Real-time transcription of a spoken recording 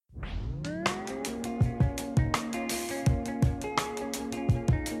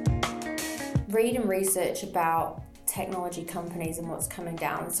read and research about technology companies and what's coming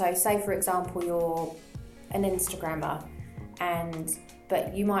down. So say, for example, you're an Instagrammer,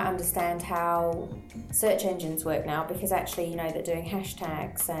 but you might understand how search engines work now, because actually you know that doing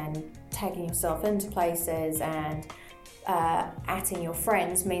hashtags and tagging yourself into places and atting your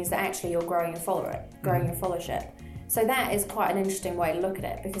friends means that actually you're growing your followership. So that is quite an interesting way to look at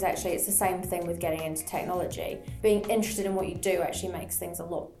it, because actually it's the same thing with getting into technology. Being interested in what you do actually makes things a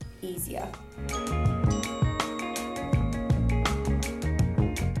lot easier.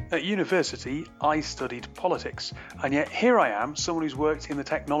 At university, I studied politics, and yet here I am, someone who's worked in the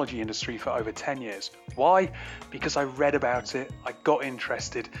technology industry for over 10 years. Why? Because I read about it, I got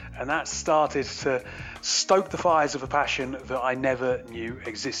interested, and that started to stoke the fires of a passion that I never knew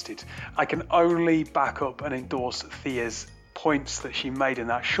existed. I can only back up and endorse Thea's points that she made in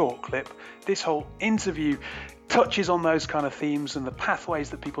that short clip. This whole interview touches on those kind of themes and the pathways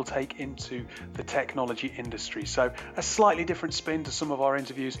that people take into the technology industry. So a slightly different spin to some of our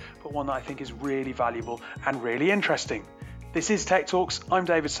interviews, but one that I think is really valuable and really interesting. This is Tech Talks. I'm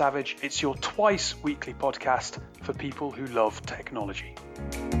David Savage. It's your twice weekly podcast for people who love technology.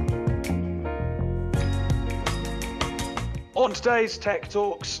 On today's Tech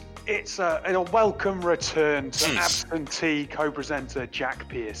Talks, it's a welcome return to absentee co-presenter Jack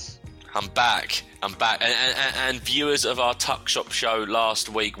Pierce. I'm back. And viewers of our Tuck Shop show last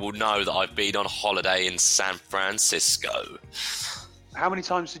week will know that I've been on holiday in San Francisco. How many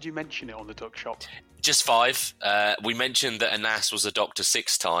times did you mention it on the Tuck Shop? Just 5. We mentioned that Anas was a doctor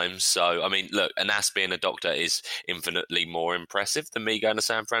 6 times. So, I mean, look, Anas being a doctor is infinitely more impressive than me going to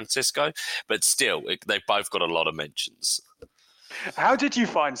San Francisco. But still, they've both got a lot of mentions. How did you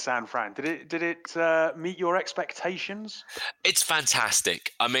find San Fran? Did it meet your expectations? It's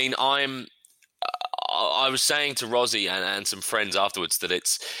fantastic. I mean, I was saying to Rosie and some friends afterwards that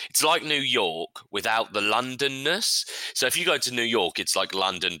it's like New York without the Londonness. So if you go to New York, it's like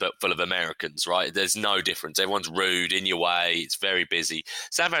London but full of Americans, right? There's no difference. Everyone's rude, in your way. It's very busy.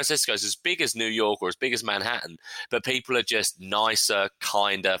 San Francisco is as big as New York or as big as Manhattan, but people are just nicer,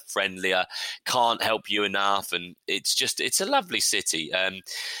 kinder, friendlier, can't help you enough, and it's a lovely city.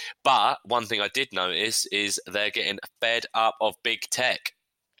 But one thing I did notice is they're getting fed up of big tech.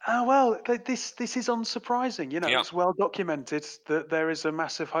 Well, this is unsurprising. You know, Yeah. It's well documented that there is a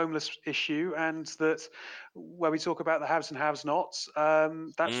massive homeless issue, and that where we talk about the haves and have-nots,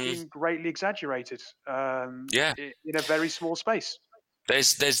 that's been greatly exaggerated. In a very small space.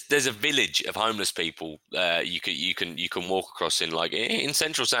 There's a village of homeless people you can walk across in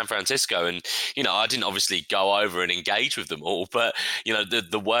central San Francisco, and you know I didn't obviously go over and engage with them all, but you know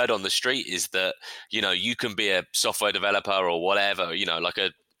the word on the street is that you know you can be a software developer or whatever, you know, like a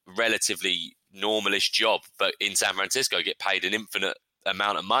relatively normalish job, but in San Francisco get paid an infinite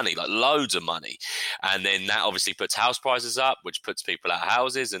amount of money, like loads of money, and then that obviously puts house prices up, which puts people out of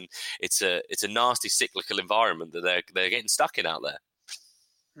houses, and it's a nasty cyclical environment that they're getting stuck in out there.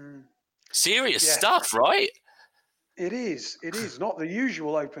 Serious stuff, right? It is not the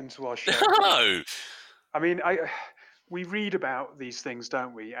usual open to our show. No. I mean, we read about these things,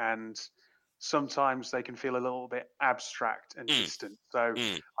 don't we? And sometimes they can feel a little bit abstract and distant. So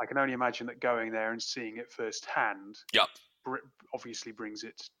I can only imagine that going there and seeing it firsthand obviously brings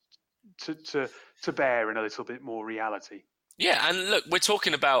it to bear in a little bit more reality. Yeah, and look, we're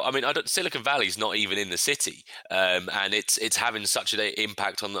talking about, I mean, Silicon Valley's not even in the city, and it's having such an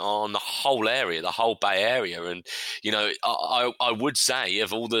impact on the whole area, the whole Bay Area. And, you know, I would say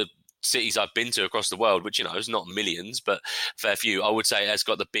of all the cities I've been to across the world, which, you know, is not millions, but fair few, I would say it has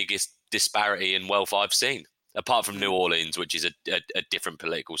got the biggest disparity in wealth I've seen, apart from New Orleans, which is a different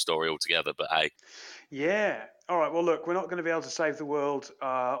political story altogether, but hey. Yeah. All right. Well, look, we're not going to be able to save the world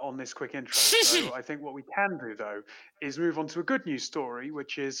on this quick intro. So I think what we can do, though, is move on to a good news story,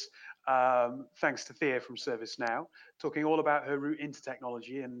 which is thanks to Thea from ServiceNow, talking all about her route into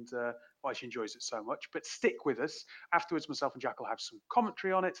technology and why she enjoys it so much. But stick with us. Afterwards, myself and Jack will have some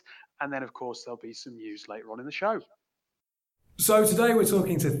commentary on it. And then, of course, there'll be some news later on in the show. So today we're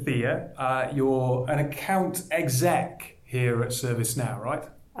talking to Thea. You're an account exec here at ServiceNow, right?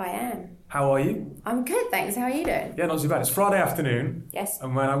 I am. How are you? I'm good, thanks. How are you doing? Yeah, not too bad. It's Friday afternoon. Yes.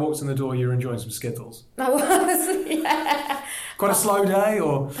 And when I walked in the door, you were enjoying some Skittles. I was, yeah. Quite a slow day,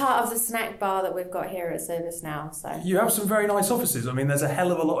 or? Part of the snack bar that we've got here at ServiceNow, so. You have some very nice offices. I mean, there's a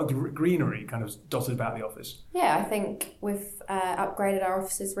hell of a lot of greenery kind of dotted about the office. Yeah, I think we've upgraded our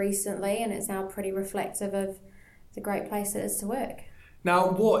offices recently, and it's now pretty reflective of the great place it is to work. Now,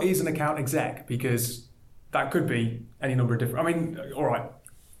 what is an account exec? Because that could be any number of different... I mean, all right,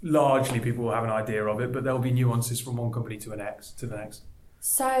 largely people will have an idea of it, but there'll be nuances from one company to the next.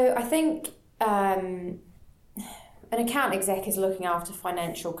 So I think an account exec is looking after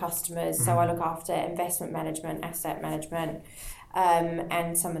financial customers, so I look after investment management, asset management,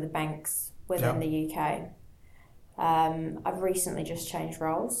 and some of the banks within the UK. I've recently just changed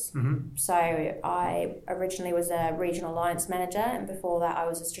roles. So I originally was a regional alliance manager, and before that I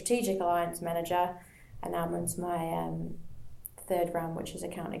was a strategic alliance manager, and now I'm into my third round, which is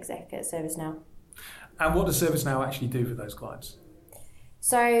account exec at ServiceNow. And what does ServiceNow actually do for those clients?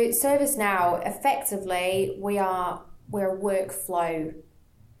 So ServiceNow, effectively, we're a workflow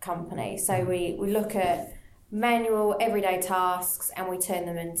company. So we look at manual, everyday tasks and we turn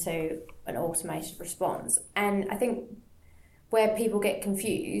them into an automated response. And I think where people get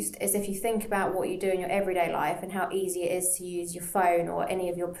confused is if you think about what you do in your everyday life and how easy it is to use your phone or any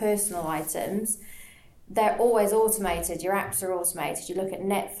of your personal items, they're always automated. Your apps are automated. You look at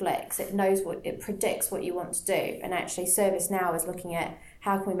Netflix, it predicts what you want to do. And actually ServiceNow is looking at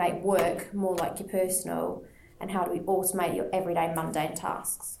how can we make work more like your personal, and how do we automate your everyday mundane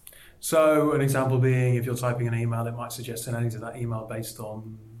tasks. So an example being, if you're typing an email, it might suggest an ending to that email based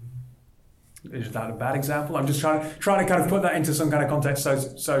on... Is that a bad example? I'm just trying to kind of put that into some kind of context,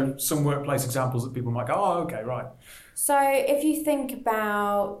 so some workplace examples that people might go, oh, okay, right. So if you think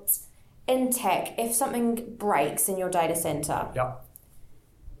about in tech, if something breaks in your data center,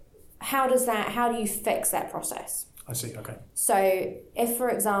 how do you fix that process? I see, okay. So if, for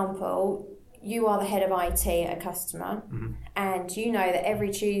example, you are the head of IT at a customer and you know that every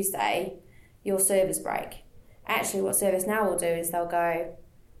Tuesday your servers break, actually what ServiceNow will do is they'll go,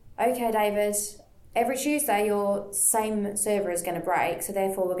 okay, David, every Tuesday your same server is going to break, so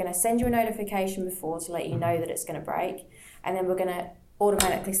therefore we're going to send you a notification before to let you know that it's going to break, and then we're going to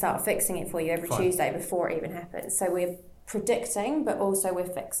automatically start fixing it for you every Tuesday before it even happens. So we're predicting, but also we're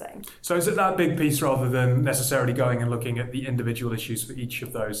fixing. So is it that big piece rather than necessarily going and looking at the individual issues for each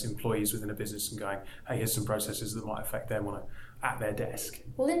of those employees within a business and going, hey, here's some processes that might affect them at their desk?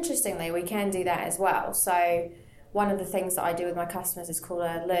 Well, interestingly, we can do that as well. So one of the things that I do with my customers is called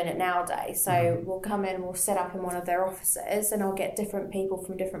a Learn It Now Day. So we'll come in and we'll set up in one of their offices, and I'll get different people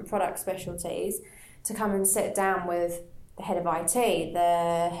from different product specialties to come and sit down with the head of IT,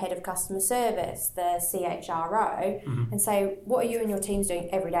 the head of customer service, the CHRO, and say, what are you and your teams doing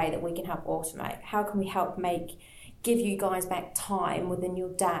every day that we can help automate? How can we help give you guys back time within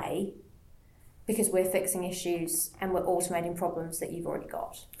your day, because we're fixing issues and we're automating problems that you've already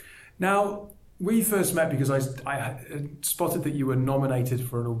got. Now, we first met because I spotted that you were nominated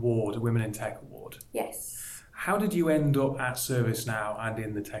for an award, a Women in Tech award. Yes. How did you end up at ServiceNow and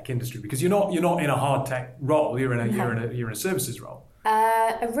in the tech industry? Because you're not in a hard tech role. You're in a services role.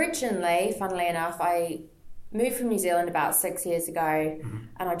 Originally, funnily enough, I moved from New Zealand about 6 years ago,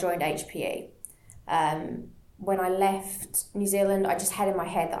 and I joined HPE. When I left New Zealand, I just had in my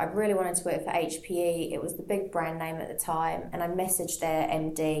head that I really wanted to work for HPE. It was the big brand name at the time, and I messaged their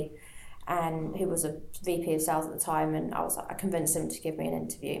MD, and who was a VP of sales at the time, and I convinced him to give me an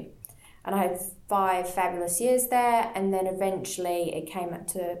interview. And I had 5 fabulous years there, and then eventually it came up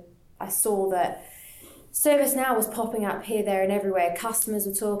to, I saw that ServiceNow was popping up here, there and everywhere. Customers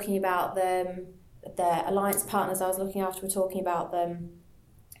were talking about them, the alliance partners I was looking after were talking about them,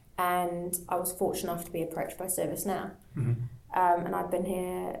 and I was fortunate enough to be approached by ServiceNow. And I've been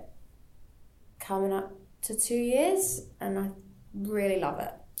here coming up to 2 years, and I really love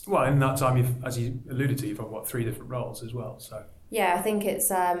it. Well, in that time, as you alluded to, you've got 3 different roles as well. So yeah, I think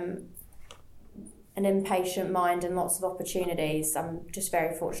it's an impatient mind and lots of opportunities. I'm just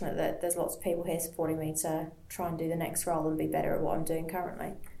very fortunate that there's lots of people here supporting me to try and do the next role and be better at what I'm doing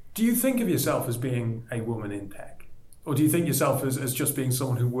currently. Do you think of yourself as being a woman in tech? Or do you think yourself as just being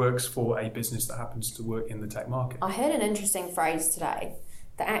someone who works for a business that happens to work in the tech market? I heard an interesting phrase today,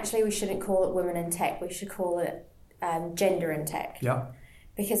 that actually we shouldn't call it women in tech, we should call it gender in tech. Yeah.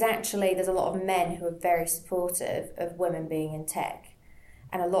 Because actually there's a lot of men who are very supportive of women being in tech.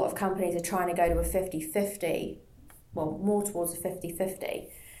 And a lot of companies are trying to go to a 50-50, well, more towards a 50-50.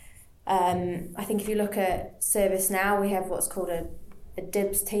 I think if you look at ServiceNow, we have what's called a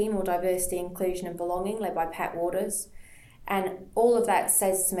DIBS team, or Diversity, Inclusion and Belonging, led by Pat Waters. And all of that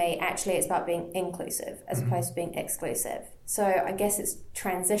says to me, actually, it's about being inclusive as opposed to being exclusive. So I guess it's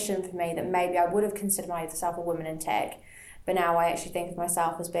transitioned for me that maybe I would have considered myself a woman in tech, but now I actually think of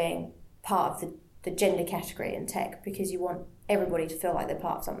myself as being part of the gender category in tech, because you want everybody to feel like they're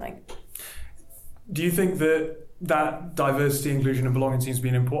part of something. Do you think that diversity, inclusion and belonging seems to be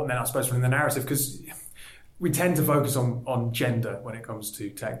an important then, I suppose, from the narrative? Because we tend to focus on gender when it comes to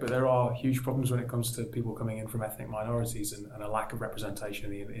tech, but there are huge problems when it comes to people coming in from ethnic minorities and a lack of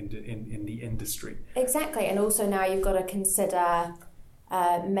representation in the industry. Exactly, and also now you've got to consider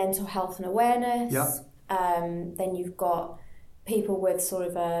mental health and awareness. Yeah. Then you've got people with sort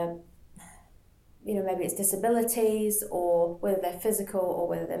of maybe it's disabilities, or whether they're physical or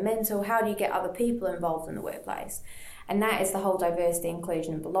whether they're mental. How do you get other people involved in the workplace? And that is the whole diversity,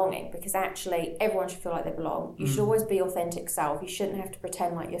 inclusion and belonging, because actually everyone should feel like they belong. You should always be authentic self. You shouldn't have to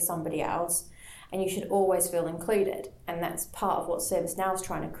pretend like you're somebody else, and you should always feel included. And that's part of what ServiceNow is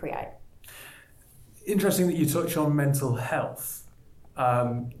trying to create. Interesting that you touch on mental health.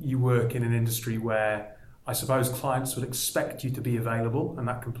 You work in an industry where I suppose clients would expect you to be available, and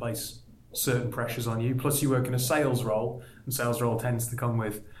that can place certain pressures on you. Plus you work in a sales role, and sales role tends to come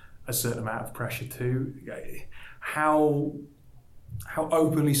with a certain amount of pressure too. How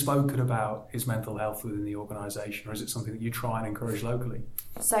openly spoken about is mental health within the organisation, or is it something that you try and encourage locally?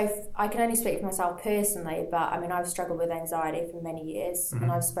 So I can only speak for myself personally, but I mean, I've struggled with anxiety for many years,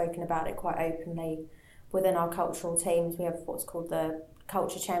 and I've spoken about it quite openly within our cultural teams. We have what's called the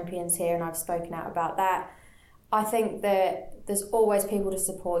culture champions here, and I've spoken out about that. I think that there's always people to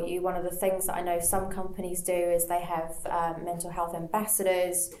support you. One of the things that I know some companies do is they have mental health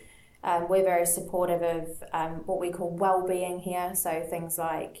ambassadors. We're very supportive of what we call well-being here. So things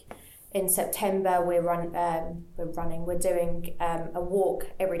like in September we're doing a walk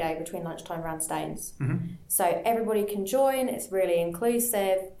every day between lunchtime around Staines. So everybody can join. It's really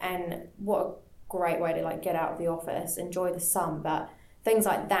inclusive, and what a great way to get out of the office, enjoy the sun, but things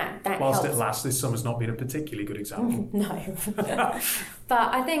like that Whilst helps. it lasts, this summer's not been a particularly good example. No.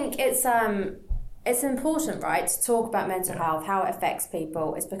 But I think it's important, right, to talk about mental health, how it affects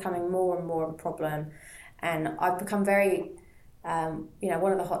people. It's becoming more and more of a problem. And I've become very,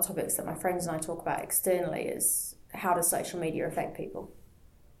 one of the hot topics that my friends and I talk about externally is how does social media affect people?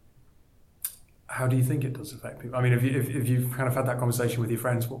 How do you think it does affect people? I mean, if you've kind of had that conversation with your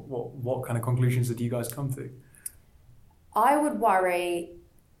friends, what kind of conclusions did you guys come to? I would worry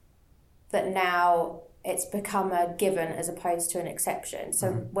that now it's become a given as opposed to an exception.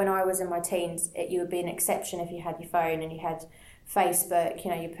 So when I was in my teens, you would be an exception if you had your phone and you had Facebook.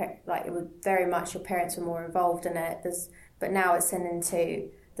 It would very much, your parents were more involved in it. But now it's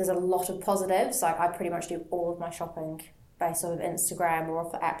there's a lot of positives. Like I pretty much do all of my shopping based off of Instagram or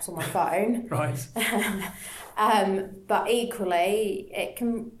off the apps on my phone. Right. But equally, it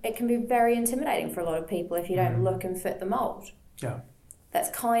can be very intimidating for a lot of people if you don't look and fit the mould. Yeah. That's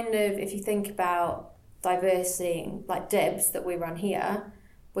kind of, if you think about diversity, like Dibs that we run here,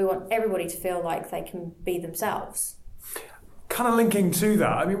 we want everybody to feel like they can be themselves. Kind of linking to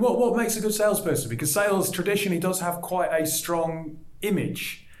that, I mean, what makes a good salesperson? Because sales traditionally does have quite a strong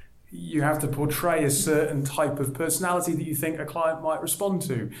image. You have to portray a certain type of personality that you think a client might respond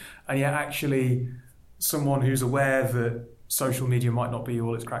to. And yet actually someone who's aware that social media might not be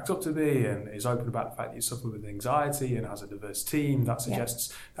all it's cracked up to be and is open about the fact that you suffer with anxiety and has a diverse team, that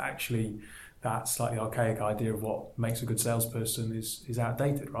suggests that actually that slightly archaic idea of what makes a good salesperson is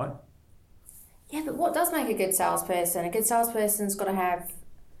outdated, right? Yeah, but what does make a good salesperson? A good salesperson's got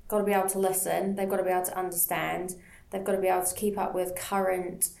to be able to listen. They've got to be able to understand. They've got to be able to keep up with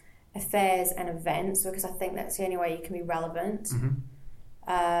current affairs and events, because I think that's the only way you can be relevant.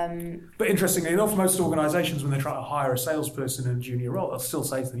 But interestingly enough, most organisations, when they try to hire a salesperson in a junior role, they'll still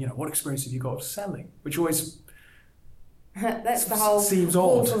say to them, what experience have you got of selling? Which always that's the whole seems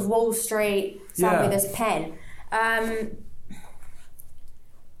Wolf odd. of Wall Street, sell me this pen.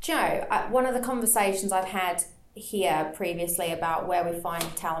 Do you know, one of the conversations I've had here previously about where we find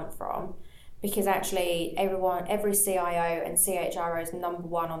talent from, because actually every CIO and CHRO's number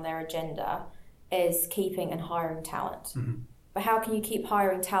one on their agenda is keeping and hiring talent. But how can you keep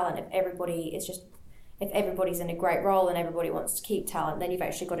hiring talent if everybody's in a great role and everybody wants to keep talent? Then you've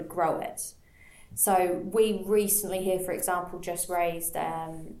actually got to grow it. So we recently here, for example, just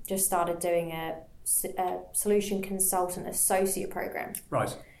started doing a solution consultant associate program.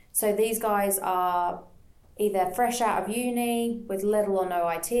 Right. So these guys are either fresh out of uni with little or no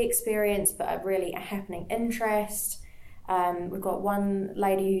IT experience, but a really happening interest. We've got one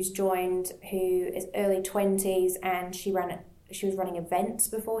lady who's joined who is early 20s, and she was running events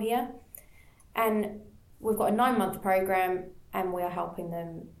before here. And we've got a 9-month program, and we are helping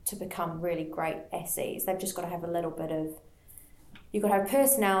them to become really great SEs. They've just got to have a little bit of, you've got to have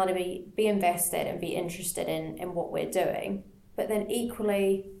personality, be invested and be interested in what we're doing. But then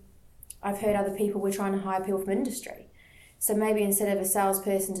equally, I've heard other people, we're trying to hire people from industry. So maybe instead of a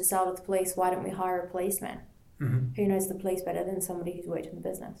salesperson to sell to the police, why don't we hire a policeman? Who knows the police better than somebody who's worked in the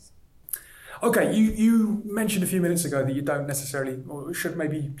business? Okay, you mentioned a few minutes ago that you don't necessarily, or should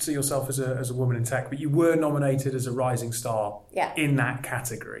maybe see yourself as a woman in tech, but you were nominated as a rising star in that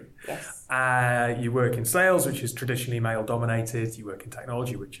category. Yes. You work in sales, which is traditionally male dominated. You work in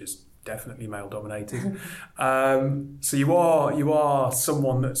technology, which is definitely male dominated. So you are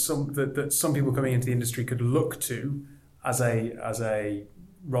someone that some people coming into the industry could look to as a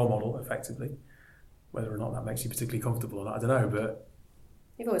role model, effectively. Whether or not that makes you particularly comfortable or not, I don't know, but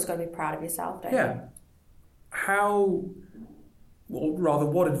you've always got to be proud of yourself, don't you? Yeah.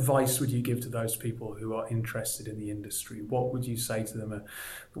 What advice would you give to those people who are interested in the industry? What would you say to them?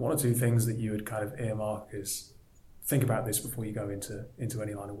 One or two things that you would kind of earmark as think about this before you go into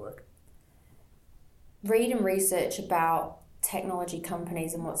any line of work. Read and research about technology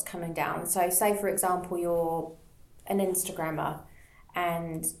companies and what's coming down. So say, for example, you're an Instagrammer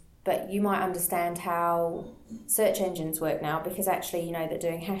but you might understand how search engines work now, because actually, you know, they're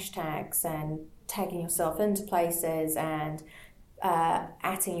doing hashtags and tagging yourself into places and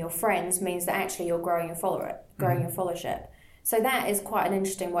atting your friends means that actually you're growing your followership. So that is quite an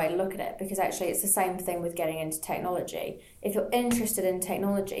interesting way to look at it, because actually it's the same thing with getting into technology. If you're interested in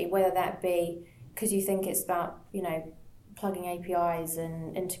technology, whether that be because you think it's about, you know, plugging APIs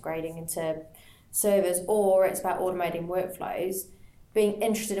and integrating into servers, or it's about automating workflows, being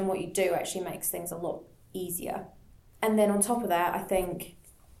interested in what you do actually makes things a lot easier. And then on top of that, I think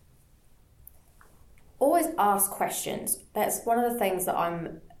always ask questions. That's one of the things that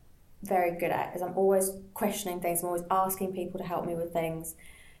I'm very good at, is I'm always questioning things. I'm always asking people to help me with things,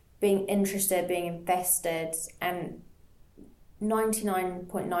 being interested, being invested, and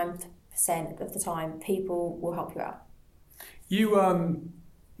 99.9% of the time people will help you out. You were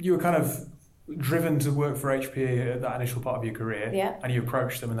kind of driven to work for HP at that initial part of your career, and you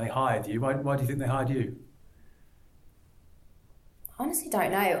approached them and they hired you. Why do you think they hired you? Honestly,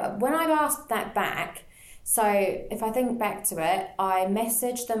 don't know. When I've asked that back, so if I think back to it, I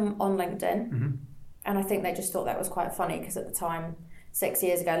messaged them on LinkedIn, and I think they just thought that was quite funny, because at the time, 6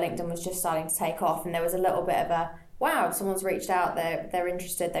 years ago, LinkedIn was just starting to take off, and there was a little bit of a, wow, someone's reached out, they're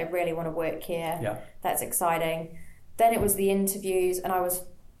interested, they really want to work here, that's exciting. Then it was the interviews, and I was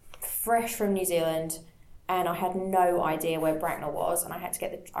fresh from New Zealand, and I had no idea where Bracknell was, and I had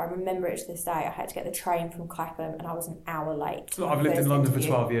to I remember it to this day, I had to get the train from Clapham, and I was an hour late. So I've lived in London for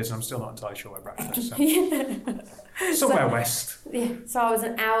 12 years and I'm still not entirely sure where Bracknell is. Somewhere west. Yeah, so I was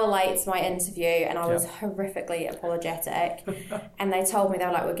an hour late to my interview, and I was horrifically apologetic. And they told me, they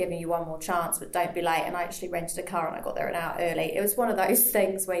were like, we're giving you one more chance, but don't be late. And I actually rented a car and I got there an hour early. It was one of those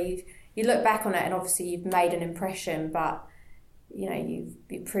things where you look back on it and obviously you've made an impression, but you know, you've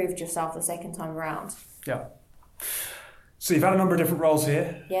proved yourself the second time around. Yeah. So you've had a number of different roles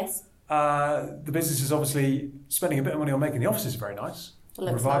here. Yes. The business is obviously spending a bit of money on making the offices very nice.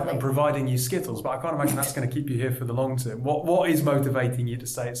 And providing you skittles, but I can't imagine that's going to keep you here for the long term. What is motivating you to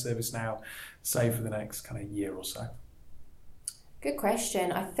stay at ServiceNow, say, for the next kind of year or so? Good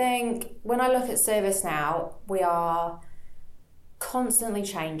question. I think when I look at ServiceNow, we are constantly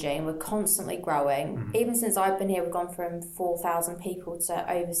changing, we're constantly growing. Even since I've been here, we've gone from 4,000 people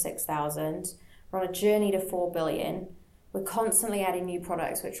to over 6,000. We're on a journey to 4 billion. We're constantly adding new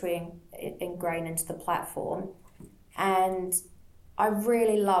products, which we ingrain into the platform. And I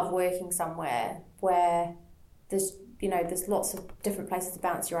really love working somewhere where there's lots of different places to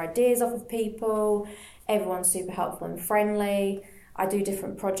bounce your ideas off of people. Everyone's super helpful and friendly. I do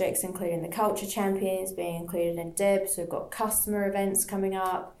different projects, including the Culture Champions, being included in DIBS. We've got customer events coming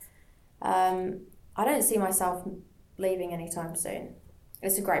up. I don't see myself leaving anytime soon.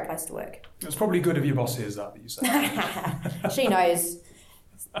 It's a great place to work. It's probably good of your boss hears that you say. She knows.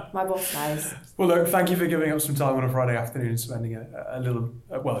 My boss knows. Well, look, thank you for giving up some time on a Friday afternoon and spending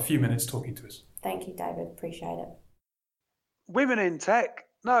a few minutes talking to us. Thank you, David. Appreciate it. Women in tech?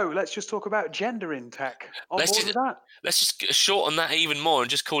 No, let's just talk about gender in tech. Let's just shorten that even more and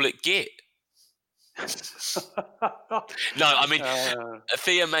just call it Git. No, I mean,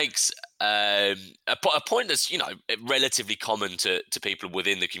 Thea makes a point that's, you know, relatively common to people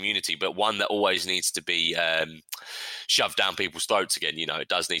within the community, but one that always needs to be shoved down people's throats again. You know, it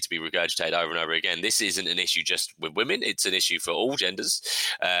does need to be regurgitated over and over again. This isn't an issue just with women; it's an issue for all genders.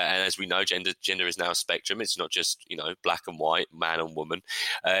 And as we know, gender is now a spectrum. It's not just, you know, black and white, man and woman.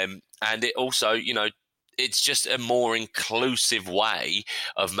 And it also, you know, it's just a more inclusive way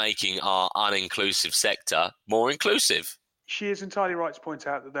of making our uninclusive sector more inclusive. She is entirely right to point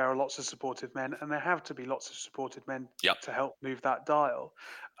out that there are lots of supportive men, and there have to be lots of supportive men to help move that dial.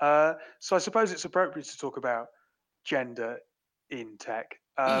 So I suppose it's appropriate to talk about gender in tech.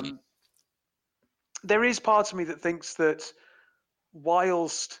 There is part of me that thinks that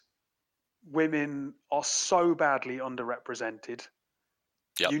whilst women are so badly underrepresented.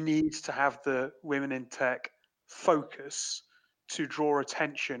 Yep. You need to have the women in tech focus to draw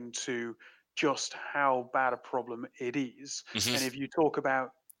attention to just how bad a problem it is. Mm-hmm. And if you talk about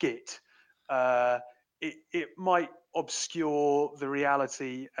Git, it might obscure the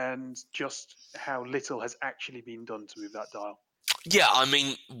reality and just how little has actually been done to move that dial. Yeah, I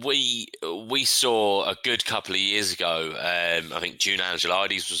mean, we saw a good couple of years ago. I think June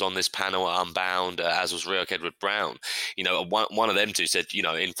Angelides was on this panel at Unbound, as was Riok Edward Brown. You know, one of them two said, you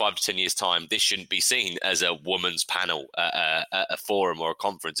know, in 5 to 10 years' time, this shouldn't be seen as a woman's panel at a forum or a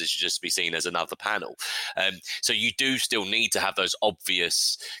conference. It should just be seen as another panel. So you do still need to have those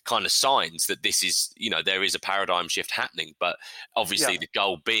obvious kind of signs that this is, you know, there is a paradigm shift happening. But obviously, the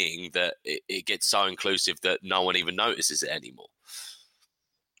goal being that it gets so inclusive that no one even notices it anymore.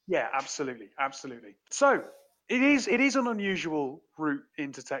 Yeah, absolutely. So it is an unusual route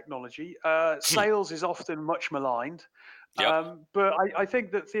into technology. Sales is often much maligned, but I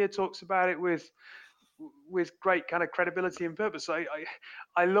think that Thea talks about it with great kind of credibility and purpose.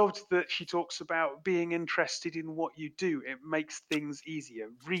 I loved that she talks about being interested in what you do. It makes things easier.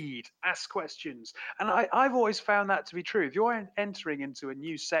 Read, ask questions, and I've always found that to be true. If you're entering into a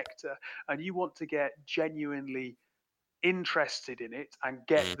new sector and you want to get genuinely interested in it and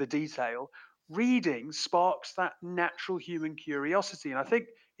get the detail, reading sparks that natural human curiosity. And I think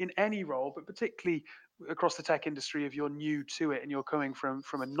in any role, but particularly across the tech industry, if you're new to it and you're coming from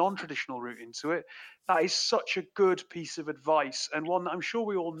a non-traditional route into it, that is such a good piece of advice, and one that I'm sure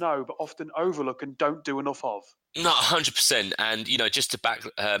we all know but often overlook and don't do enough of. No, 100%. And, you know, just to back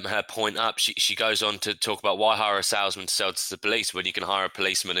her point up, she goes on to talk about why hire a salesman to sell to the police when you can hire a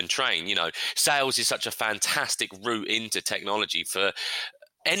policeman and train. You know, sales is such a fantastic route into technology for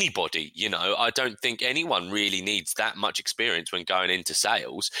anybody. You know, I don't think anyone really needs that much experience when going into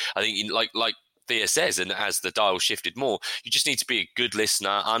sales. I think, like Thea says, and as the dial shifted more, you just need to be a good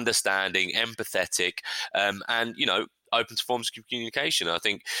listener, understanding, empathetic, and, you know, open to forms of communication. I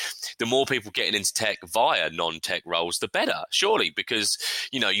think the more people getting into tech via non-tech roles, the better, surely, because,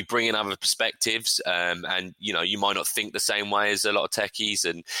 you know, you bring in other perspectives, and, you know, you might not think the same way as a lot of techies.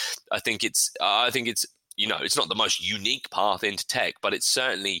 And I think it's, you know, it's not the most unique path into tech, but it's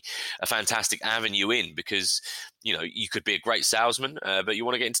certainly a fantastic avenue in, because, you know, you could be a great salesman, but you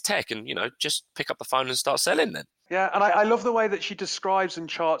want to get into tech and, you know, just pick up the phone and start selling then. Yeah, and I love the way that she describes and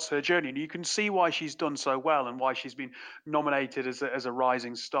charts her journey. And you can see why she's done so well and why she's been nominated as a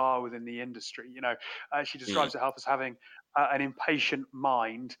rising star within the industry. You know, she describes herself as having an impatient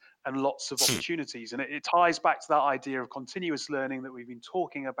mind and lots of opportunities. And it ties back to that idea of continuous learning that we've been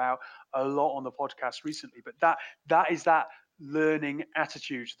talking about a lot on the podcast recently. But that is that learning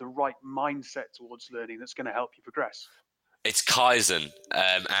attitude, the right mindset towards learning that's going to help you progress. It's Kaizen,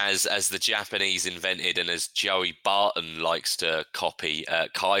 as the Japanese invented, and as Joey Barton likes to copy.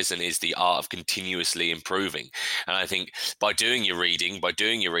 Kaizen is the art of continuously improving. And I think by doing your reading, by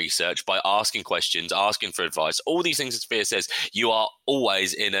doing your research, by asking questions, asking for advice, all these things, as Thea says, you are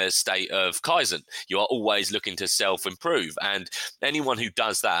always in a state of Kaizen. You are always looking to self-improve. And anyone who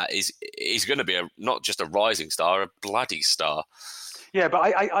does that is going to be not just a rising star, a bloody star. Yeah, but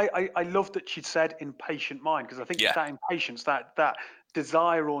I love that she said impatient mind, because I think that impatience, that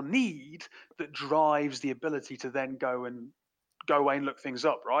desire or need that drives the ability to then go away and look things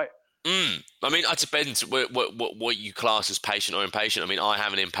up, right? I mean, it depends what you class as patient or impatient. I mean, I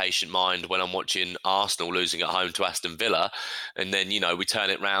have an impatient mind when I'm watching Arsenal losing at home to Aston Villa, and then, you know, we turn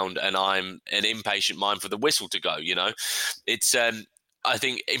it round and I'm an impatient mind for the whistle to go, you know. It's I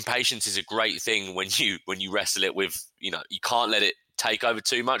think impatience is a great thing when you wrestle it with, you know, you can't let it take over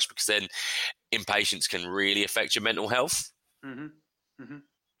too much, because then impatience can really affect your mental health.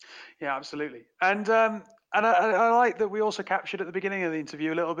 Yeah, absolutely. And I like that we also captured at the beginning of the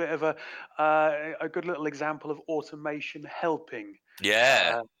interview a little bit of a good little example of automation helping.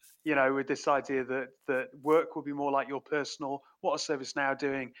 Yeah. You know, with this idea that work will be more like your personal, what are ServiceNow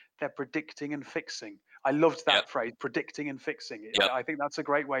doing? They're predicting and fixing. I loved that phrase, predicting and fixing. I think that's a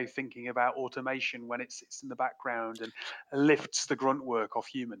great way of thinking about automation when it sits in the background and lifts the grunt work off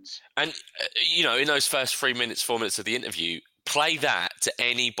humans. And, you know, in those first 4 minutes of the interview, play that to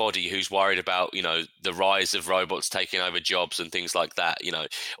anybody who's worried about, you know, the rise of robots taking over jobs and things like that. You know,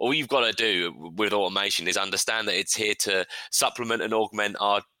 all you've got to do with automation is understand that it's here to supplement and augment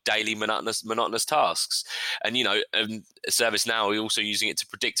our daily monotonous tasks. And, you know, ServiceNow, we're also using it to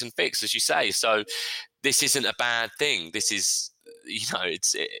predict and fix, as you say. So this isn't a bad thing. This is, you know,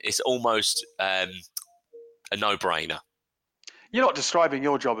 it's almost a no-brainer. You're not describing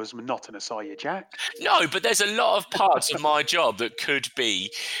your job as monotonous, are you, Jack? No, but there's a lot of parts of my job that could be,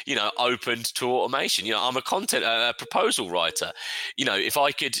 opened to automation. I'm a proposal writer. If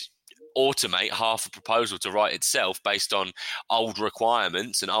I could automate half a proposal to write itself based on old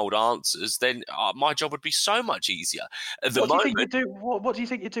requirements and old answers, then my job would be so much easier. At the moment, what do you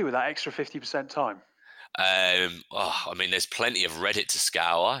think you do with that extra 50% time? There's plenty of Reddit to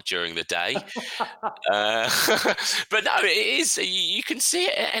scour during the day. But no, it is. You can see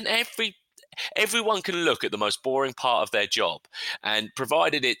it, and everyone can look at the most boring part of their job, and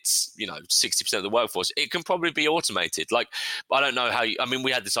provided it's 60% of the workforce, it can probably be automated. Like, I don't know how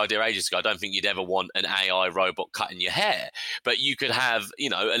we had this idea ages ago. I don't think you'd ever want an AI robot cutting your hair, but you could have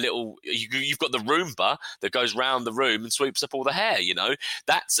you've got the Roomba that goes round the room and sweeps up all the hair.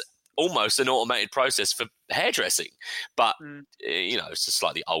 That's almost an automated process for hairdressing, but it's a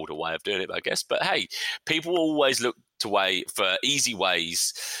slightly older way of doing it, I guess. But hey, people always look for easy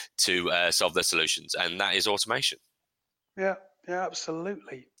ways to solve their solutions, and that is automation. Yeah,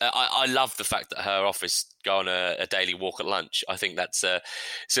 absolutely. I love the fact that her office go on a daily walk at lunch. I think it's a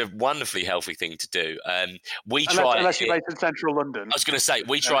wonderfully healthy thing to do. Unless you're based in central London. I was going to say,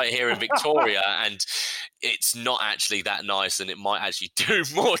 we try it here in Victoria, and it's not actually that nice, and it might actually do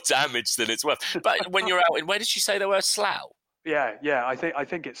more damage than it's worth. But when you're out in, where did she say they were? Slough? Yeah. I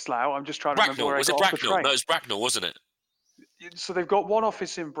think it's Slough. I'm just trying to remember where was it Bracknell? No, it was Bracknell, wasn't it? So they've got one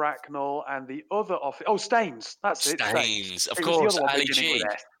office in Bracknell and the other office. Oh, Staines. That's it. Staines, of course. Ali G.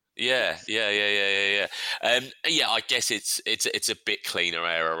 Yeah. I guess it's a bit cleaner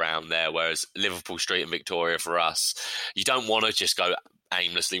air around there. Whereas Liverpool Street and Victoria, for us, you don't want to just go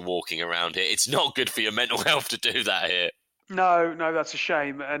aimlessly walking around here. It's not good for your mental health to do that here. No, that's a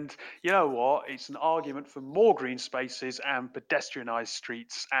shame. And you know what? It's an argument for more green spaces and pedestrianised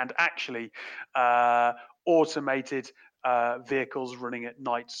streets, and actually automated vehicles running at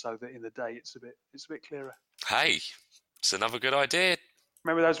night, so that in the day it's a bit clearer. Hey, it's another good idea.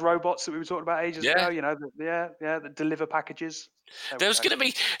 Remember those robots that we were talking about ages ago? That deliver packages. There was going to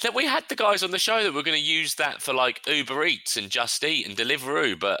be that we had the guys on the show that were going to use that for like Uber Eats and Just Eat and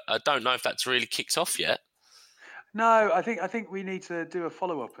Deliveroo, but I don't know if that's really kicked off yet. No, I think we need to do a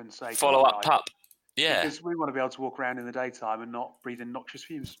follow-up and say follow-up pup. Yeah, because we want to be able to walk around in the daytime and not breathe in noxious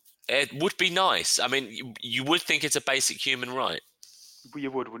fumes. It would be nice. I mean, you would think it's a basic human right.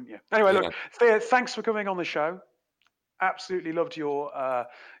 You would, wouldn't you? Anyway, look, Thea, thanks for coming on the show. Absolutely loved your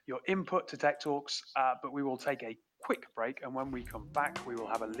input to Tech Talks, but we will take a quick break, and when we come back, we will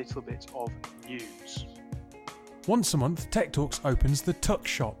have a little bit of news. Once a month, Tech Talks opens the Tuck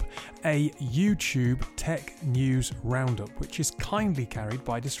Shop, a YouTube tech news roundup, which is kindly carried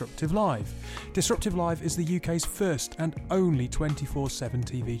by Disruptive Live. Disruptive Live is the UK's first and only 24/7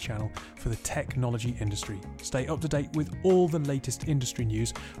 TV channel for the technology industry. Stay up to date with all the latest industry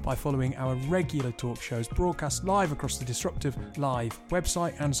news by following our regular talk shows broadcast live across the Disruptive Live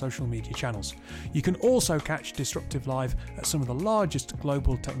website and social media channels. You can also catch Disruptive Live at some of the largest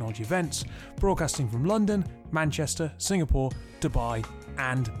global technology events, broadcasting from London, Manchester, Singapore, Dubai,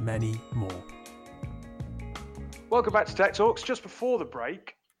 and many more. Welcome back to Tech Talks. Just before the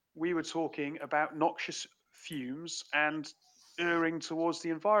break, we were talking about noxious fumes and erring towards the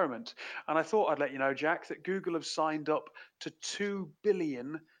environment. And I thought I'd let you know, Jack, that Google have signed up to $2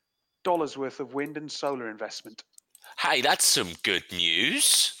 billion worth of wind and solar investment. Hey, that's some good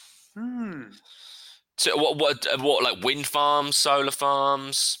news. So what like wind farms, solar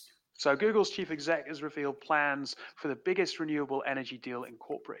farms? So Google's chief exec has revealed plans for the biggest renewable energy deal in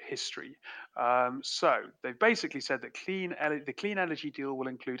corporate history. So they've basically said that the clean energy deal will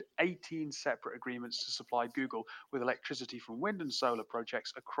include 18 separate agreements to supply Google with electricity from wind and solar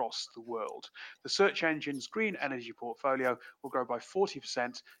projects across the world. The search engine's green energy portfolio will grow by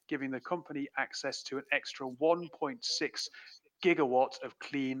 40%, giving the company access to an extra 1.6 gigawatt of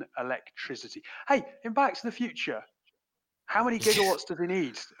clean electricity. Hey, in Back to the Future, how many gigawatts does he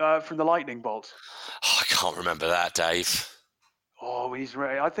need from the lightning bolt? Oh, I can't remember that, Dave. Oh,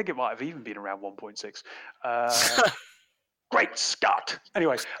 I think it might have even been around 1.6. Great Scott!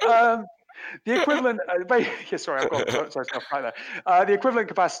 Anyway, the equivalent. Sorry, I've got stuff right there. The equivalent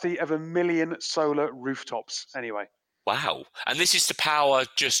capacity of 1 million solar rooftops. Anyway. Wow, and this is to power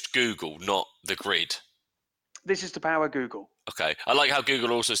just Google, not the grid. This is to power Google. Okay. I like how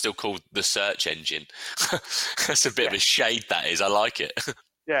Google also still called the search engine. That's a bit of a shade, that is. I like it.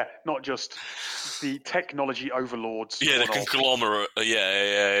 Yeah, not just the technology overlords. Yeah, the conglomerate.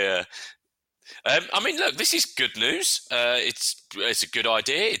 Yeah. Look, this is good news. It's a good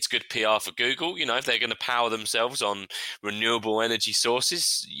idea. It's good PR for Google. If they're going to power themselves on renewable energy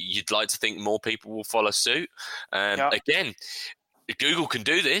sources, you'd like to think more people will follow suit. Again, Google can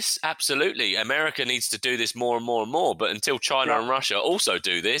do this, absolutely. America needs to do this more and more and more. But until China and Russia also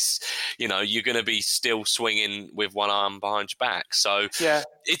do this, you're going to be still swinging with one arm behind your back. So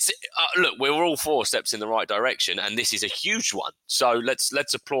it's look, we're all 4 steps in the right direction, and this is a huge one. So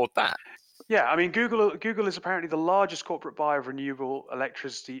let's applaud that. Yeah, I mean, Google is apparently the largest corporate buyer of renewable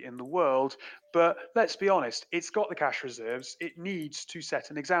electricity in the world. But let's be honest, it's got the cash reserves. It needs to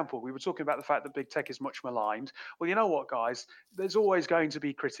set an example. We were talking about the fact that big tech is much maligned. Well, you know what, guys? There's always going to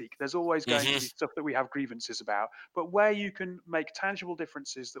be critique. There's always going to be stuff that we have grievances about. But where you can make tangible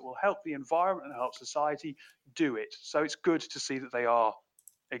differences that will help the environment and help society, do it. So it's good to see that they are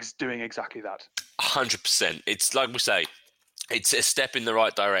doing exactly that. 100%. It's like we say, it's a step in the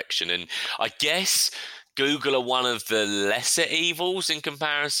right direction. And I guess Google are one of the lesser evils in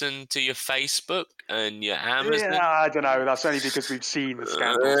comparison to your Facebook and your Amazon. Yeah, I don't know. That's only because we've seen the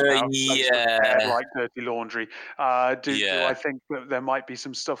scandals about like dirty laundry. Do I think that there might be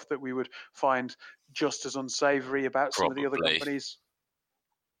some stuff that we would find just as unsavory about some of the other companies?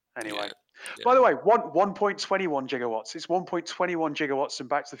 Anyway. Yeah. By the way, 1.21 gigawatts. It's 1.21 gigawatts in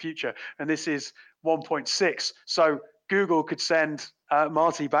Back to the Future, and this is 1.6. So Google could send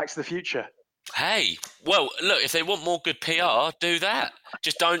Marty back to the future. Hey, well, look, if they want more good PR, do that.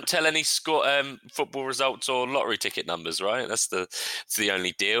 Just don't tell any football results or lottery ticket numbers, right? That's the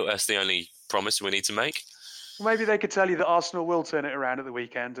only deal. That's the only promise we need to make. Well, maybe they could tell you that Arsenal will turn it around at the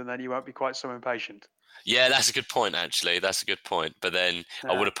weekend, and then you won't be quite so impatient. Yeah, that's a good point, actually. That's a good point. But then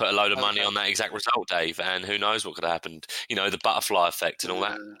I would have put a load of money on that exact result, Dave, and who knows what could have happened. The butterfly effect and all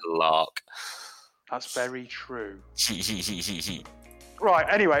that lark. That's very true. Right,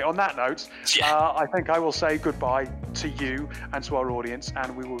 anyway, on that note, I think I will say goodbye to you and to our audience,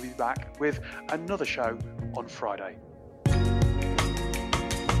 and we will be back with another show on Friday.